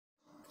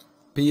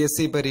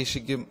PSC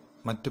പരീക്ഷയ്ക്കും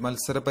മറ്റു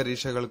മത്സര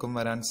പരീക്ഷകൾക്കും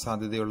വരാൻ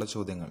സാധ്യതയുള്ള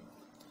ചോദ്യങ്ങൾ.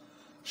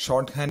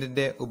 ഷോർട്ട്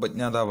ഹാൻഡിന്റെ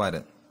ഉപജ്ഞാതാവാര്?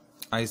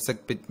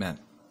 ഐസക് പിറ്റ്മാൻ.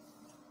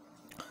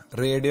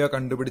 റേഡിയോ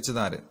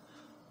കണ്ടുപിടിച്ചതാര്?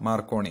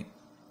 മാർക്കോണി.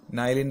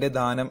 നൈലിന്റെ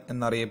ദാനം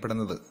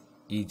എന്നറിയപ്പെടുന്നത്?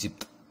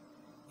 ഈജിപ്ത്.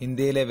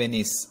 ഇന്ത്യയിലെ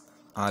വെനീസ്?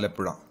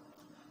 ആലപ്പുഴ.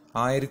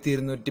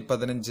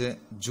 1215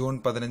 ജൂൺ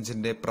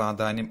 15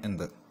 പ്രാധാന്യം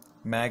എന്ത്?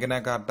 മാഗ്ന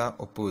കാർട്ട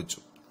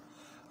ഒപ്പുവെച്ചു.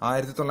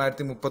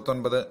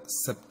 1939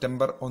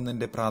 സെപ്റ്റംബർ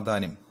 1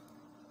 പ്രാധാന്യം?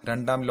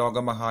 രണ്ടാം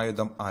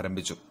ലോകമഹായുദ്ധം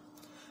ആരംഭിച്ചു.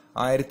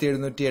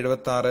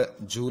 1776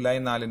 ജൂലൈ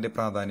 4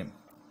 പ്രാധാന്യം?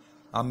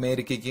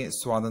 അമേരിക്കയ്ക്ക്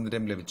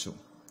സ്വാതന്ത്ര്യം ലഭിച്ചു.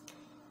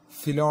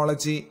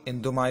 ഫിലോളജി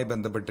എന്തുമായി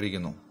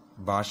ബന്ധപ്പെട്ടിരിക്കുന്നു?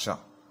 ഭാഷ.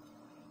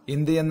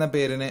 ഇന്ത്യ എന്ന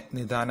പേരിന്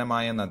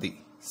നിദാനമായ നദി?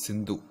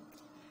 സിന്ധു.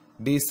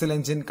 ഡീസൽ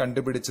എഞ്ചിൻ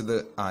കണ്ടുപിടിച്ചത്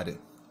ആര്?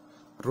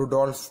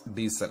 Rudolf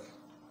diesel.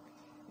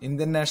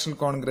 Indian national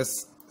Congress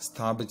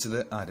സ്ഥാപിച്ചത്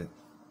ആര്?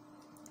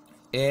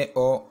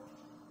 A.O.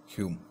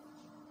 ഹ്യൂം.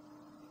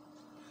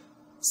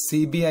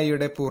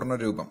 CBIയുടെ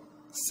പൂർണ്ണരൂപം?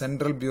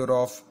 Central bureau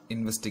of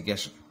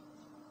investigation.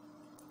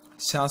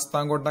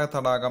 Sasthamkotta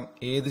തടാകം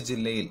ഏത്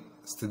ജില്ലയിൽ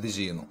സ്ഥിതി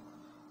ചെയ്യുന്നു?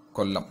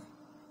 കൊല്ലം.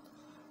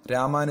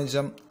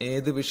 രാമാനുജം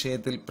ഏത്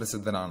വിഷയത്തിൽ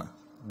പ്രസിദ്ധനാണ്?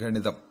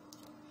 ഗണിതം.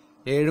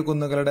 7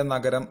 കുന്നുകളുടെ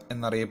നഗരം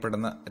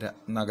എന്നറിയപ്പെടുന്ന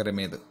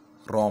നഗരമേത്?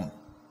 റോം.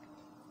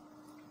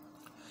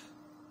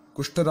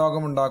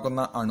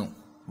 കുഷ്ഠരോഗമുണ്ടാക്കുന്ന അണു?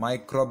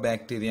 Micro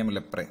bacterium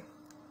leprae.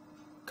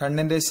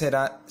 കണ്ണിന്റെ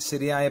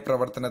ശരിയായ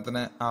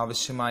പ്രവർത്തനത്തിന്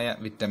ആവശ്യമായ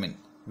വിറ്റമിൻ?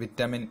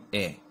 Vitamin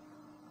A.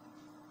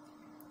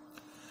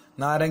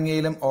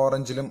 നാരങ്ങയിലും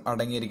ഓറഞ്ചിലും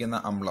അടങ്ങിയിരിക്കുന്ന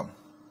അമ്ലം?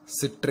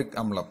 സിട്രിക്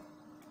അമ്ലം.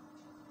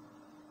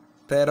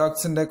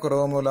 തൈറോക്സിന്റെ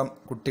കുറവ് മൂലം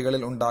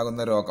കുട്ടികളിൽ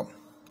ഉണ്ടാകുന്ന രോഗം?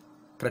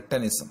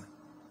 ക്രെട്ടനിസം.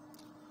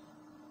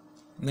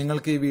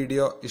 നിങ്ങൾക്ക് ഈ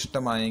വീഡിയോ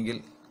ഇഷ്ടമായെങ്കിൽ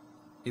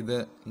ഇത്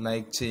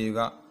ലൈക്ക് ചെയ്യുക,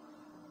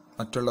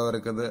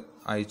 മറ്റുള്ളവർക്കത്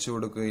അയച്ചു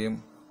കൊടുക്കുകയും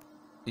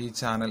ഈ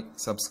ചാനൽ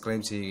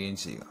സബ്സ്ക്രൈബ് ചെയ്യുകയും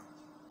ചെയ്യുക.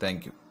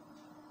 Thank you.